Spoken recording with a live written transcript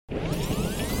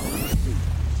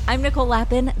I'm Nicole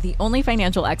Lappin, the only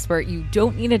financial expert you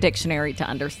don't need a dictionary to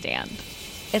understand.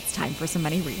 It's time for some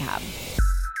money rehab.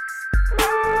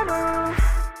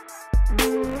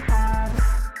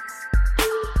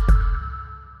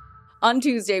 On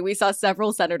Tuesday, we saw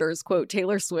several senators quote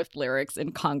Taylor Swift lyrics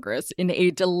in Congress in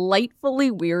a delightfully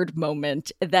weird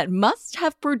moment that must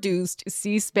have produced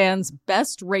C-SPAN's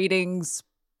best ratings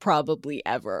probably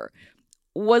ever.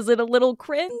 Was it a little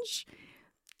cringe?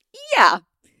 Yeah.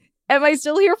 Am I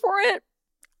still here for it?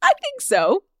 I think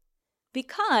so.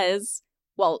 Because,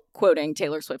 while quoting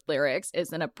Taylor Swift lyrics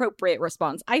is an appropriate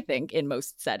response, I think, in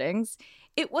most settings,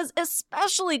 it was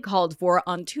especially called for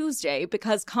on Tuesday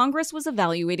because Congress was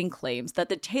evaluating claims that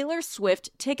the Taylor Swift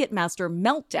Ticketmaster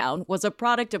meltdown was a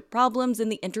product of problems in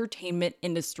the entertainment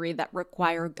industry that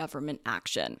require government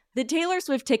action. The Taylor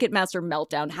Swift Ticketmaster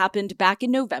meltdown happened back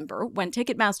in November when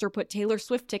Ticketmaster put Taylor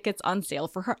Swift tickets on sale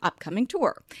for her upcoming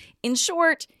tour. In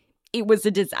short, it was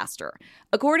a disaster.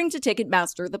 According to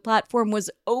Ticketmaster, the platform was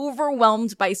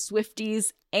overwhelmed by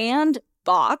Swifties and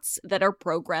bots that are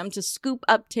programmed to scoop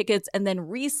up tickets and then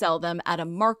resell them at a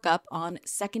markup on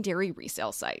secondary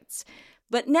resale sites.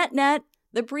 But net-net,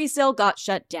 the presale got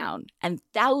shut down, and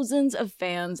thousands of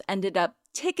fans ended up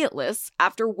ticketless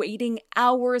after waiting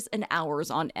hours and hours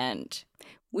on end.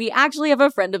 We actually have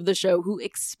a friend of the show who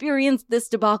experienced this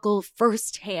debacle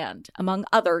firsthand, among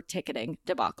other ticketing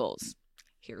debacles.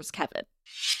 Here's Kevin.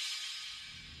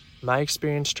 My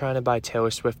experience trying to buy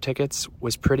Taylor Swift tickets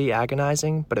was pretty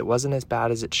agonizing, but it wasn't as bad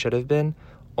as it should have been,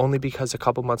 only because a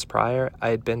couple months prior, I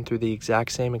had been through the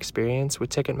exact same experience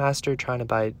with Ticketmaster trying to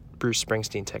buy Bruce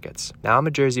Springsteen tickets. Now I'm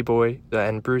a Jersey boy,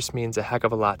 and Bruce means a heck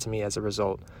of a lot to me as a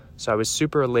result, so I was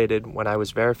super elated when I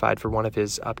was verified for one of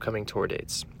his upcoming tour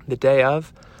dates. The day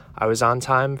of, I was on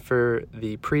time for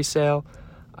the pre-sale.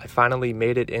 I finally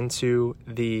made it into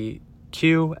the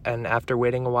queue, and after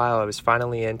waiting a while, I was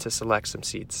finally in to select some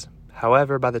seats.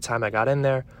 However, by the time I got in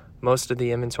there, most of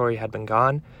the inventory had been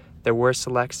gone. There were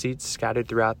select seats scattered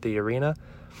throughout the arena.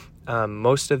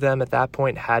 Most of them at that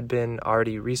point had been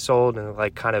already resold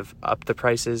and kind of upped the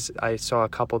prices. I saw a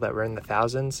couple that were in the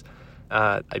thousands.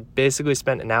 I basically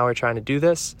spent an hour trying to do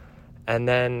this and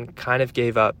then kind of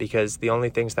gave up because the only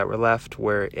things that were left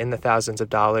were in the thousands of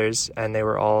dollars, and they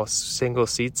were all single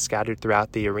seats scattered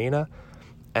throughout the arena.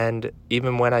 And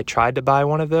even when I tried to buy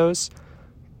one of those,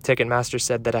 Ticketmaster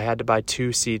said that I had to buy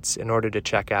 2 seats in order to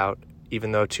check out,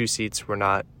 even though 2 seats were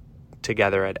not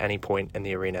together at any point in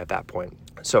the arena at that point.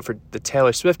 So for the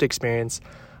Taylor Swift experience,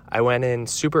 I went in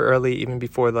super early, even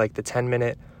before the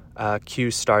 10-minute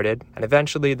queue started. And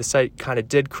eventually the site kind of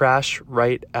did crash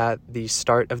right at the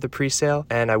start of the presale.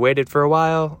 And I waited for a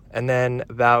while, and then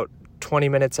about 20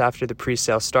 minutes after the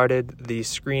presale started, the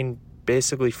screen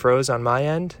basically froze on my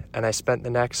end, and I spent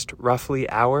the next roughly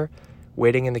hour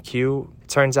waiting in the queue. It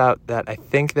turns out that I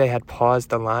think they had paused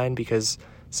the line because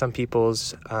some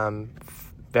people's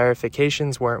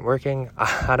verifications weren't working.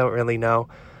 I don't really know.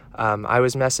 I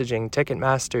was messaging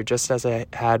Ticketmaster just as I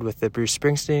had with the Bruce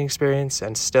Springsteen experience,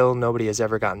 and still nobody has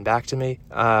ever gotten back to me.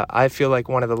 I feel like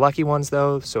one of the lucky ones,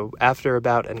 though. So after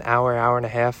about an hour, hour and a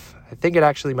half, I think it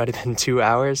actually might have been 2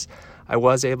 hours, I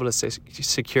was able to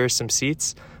secure some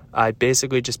seats. I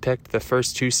basically just picked the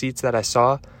first 2 seats that I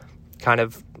saw, kind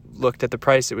of looked at the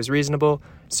price, it was reasonable,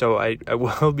 so I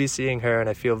will be seeing her, and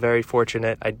I feel very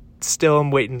fortunate. I still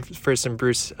am waiting for some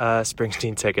Bruce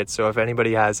Springsteen tickets, so if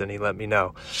anybody has any, let me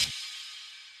know.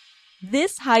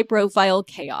 This high-profile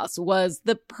chaos was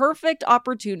the perfect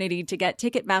opportunity to get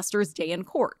Ticketmaster's day in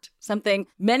court, something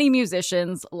many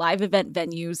musicians, live event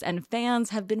venues, and fans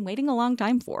have been waiting a long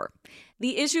time for.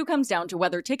 The issue comes down to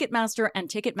whether Ticketmaster and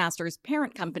Ticketmaster's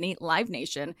parent company, Live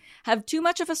Nation, have too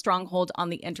much of a stronghold on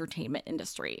the entertainment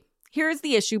industry. Here's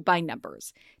the issue by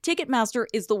numbers. Ticketmaster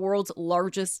is the world's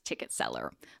largest ticket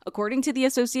seller. According to the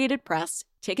Associated Press,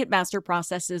 Ticketmaster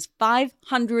processes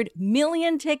 500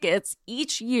 million tickets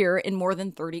each year in more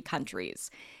than 30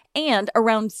 countries. And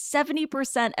around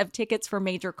 70% of tickets for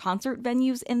major concert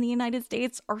venues in the United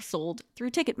States are sold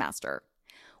through Ticketmaster.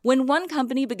 When one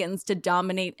company begins to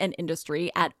dominate an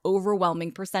industry at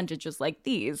overwhelming percentages like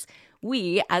these,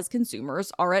 we, as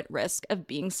consumers, are at risk of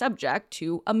being subject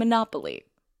to a monopoly.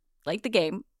 Like the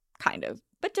game, kind of,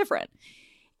 but different.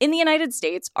 In the United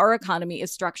States, our economy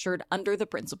is structured under the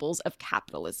principles of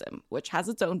capitalism, which has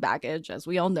its own baggage, as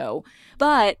we all know.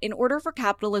 But in order for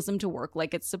capitalism to work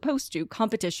like it's supposed to,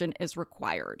 competition is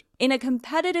required. In a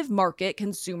competitive market,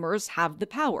 consumers have the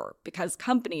power because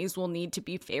companies will need to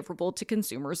be favorable to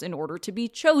consumers in order to be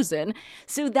chosen.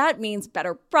 So that means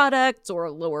better products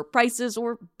or lower prices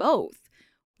or both.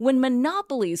 When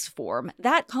monopolies form,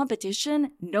 that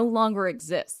competition no longer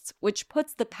exists, which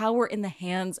puts the power in the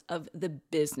hands of the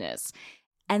business.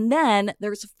 And then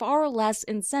there's far less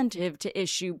incentive to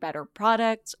issue better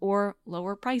products or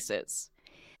lower prices.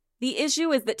 The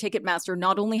issue is that Ticketmaster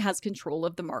not only has control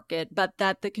of the market, but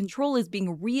that the control is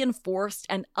being reinforced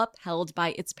and upheld by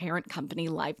its parent company,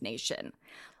 Live Nation.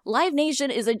 Live Nation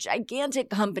is a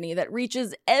gigantic company that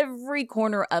reaches every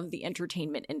corner of the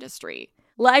entertainment industry.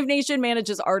 Live Nation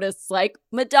manages artists like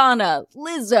Madonna,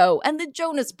 Lizzo, and the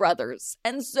Jonas Brothers,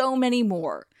 and so many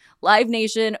more. Live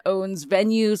Nation owns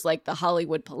venues like the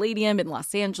Hollywood Palladium in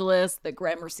Los Angeles, the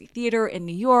Gramercy Theater in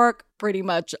New York, pretty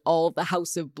much all the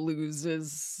House of Blues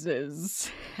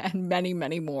and many,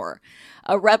 many more.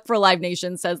 A rep for Live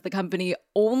Nation says the company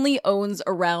only owns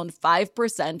around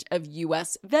 5% of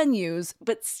U.S. venues,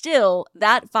 but still,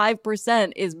 that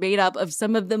 5% is made up of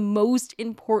some of the most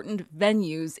important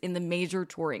venues in the major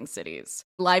touring cities.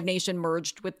 Live Nation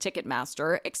merged with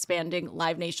Ticketmaster, expanding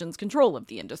Live Nation's control of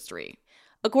the industry.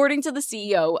 According to the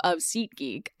CEO of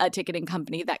SeatGeek, a ticketing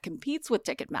company that competes with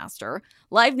Ticketmaster,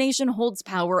 Live Nation holds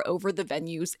power over the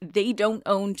venues they don't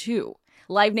own too.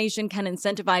 Live Nation can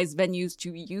incentivize venues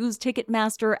to use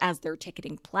Ticketmaster as their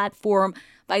ticketing platform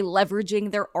by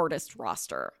leveraging their artist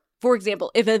roster. For example,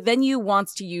 if a venue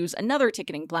wants to use another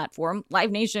ticketing platform,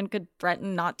 Live Nation could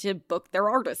threaten not to book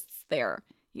their artists there.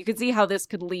 You can see how this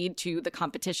could lead to the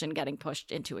competition getting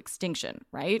pushed into extinction,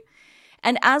 right?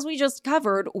 And as we just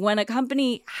covered, when a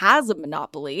company has a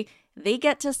monopoly, they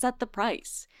get to set the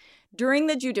price. During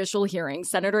the judicial hearing,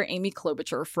 Senator Amy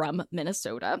Klobuchar from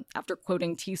Minnesota, after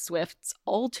quoting T-Swift's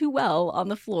All Too Well on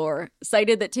the floor,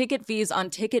 cited that ticket fees on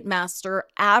Ticketmaster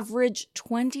average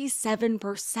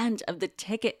 27% of the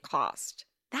ticket cost.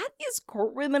 That is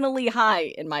criminally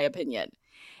high, in my opinion.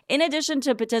 In addition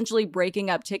to potentially breaking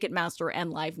up Ticketmaster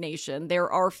and Live Nation,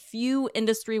 there are few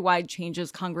industry-wide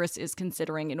changes Congress is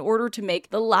considering in order to make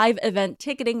the live event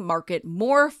ticketing market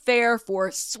more fair for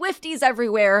Swifties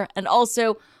everywhere and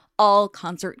also all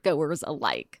concert goers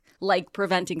alike, like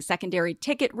preventing secondary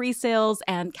ticket resales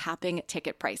and capping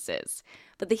ticket prices.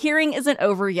 But the hearing isn't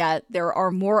over yet. There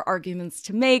are more arguments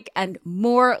to make and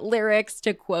more lyrics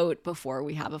to quote before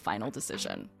we have a final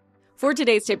decision. For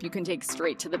today's tip you can take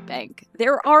straight to the bank,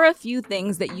 there are a few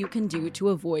things that you can do to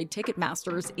avoid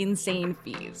Ticketmaster's insane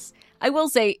fees. I will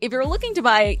say, if you're looking to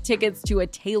buy tickets to a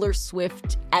Taylor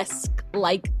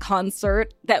Swift-esque-like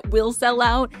concert that will sell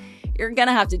out, you're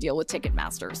gonna have to deal with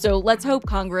Ticketmaster. So let's hope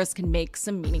Congress can make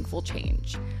some meaningful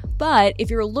change. But if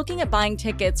you're looking at buying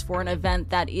tickets for an event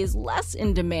that is less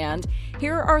in demand,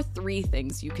 here are 3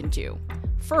 things you can do.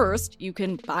 First, you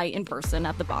can buy in person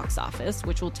at the box office,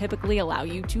 which will typically allow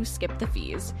you to skip the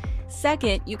fees.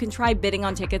 Second, you can try bidding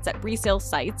on tickets at resale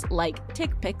sites like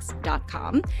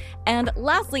TickPix.com. And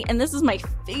lastly, and this is my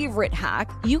favorite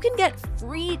hack, you can get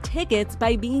free tickets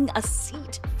by being a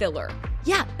seat filler.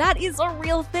 Yeah, that is a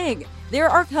real thing. There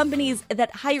are companies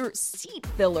that hire seat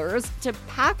fillers to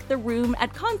pack the room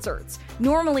at concerts.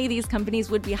 Normally, these companies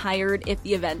would be hired if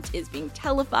the event is being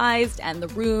televised and the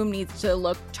room needs to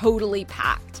look totally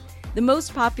packed. The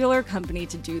most popular company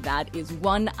to do that is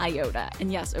One Iota.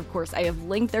 And yes, of course, I have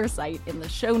linked their site in the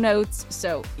show notes,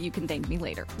 so you can thank me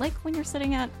later. Like when you're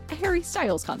sitting at a Harry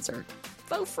Styles concert.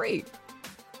 For free.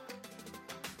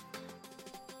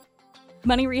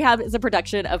 Money Rehab is a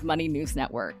production of Money News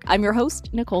Network. I'm your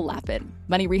host, Nicole Lappin.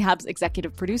 Money Rehab's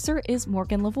executive producer is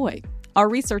Morgan Lavoie. Our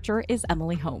researcher is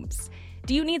Emily Holmes.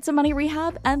 Do you need some money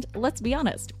rehab? And let's be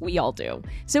honest, we all do.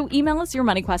 So email us your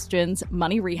money questions,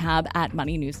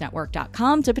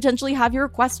 moneyrehab@moneynewsnetwork.com, to potentially have your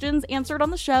questions answered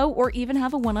on the show or even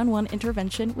have a one-on-one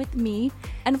intervention with me.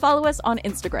 And follow us on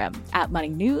Instagram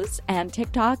 @moneynews and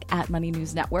TikTok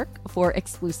 @moneynewsnetwork for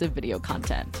exclusive video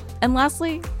content. And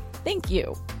lastly, thank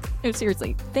you. No,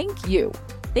 seriously, thank you.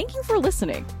 Thank you for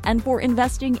listening and for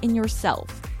investing in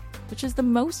yourself, which is the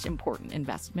most important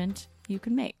investment you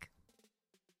can make.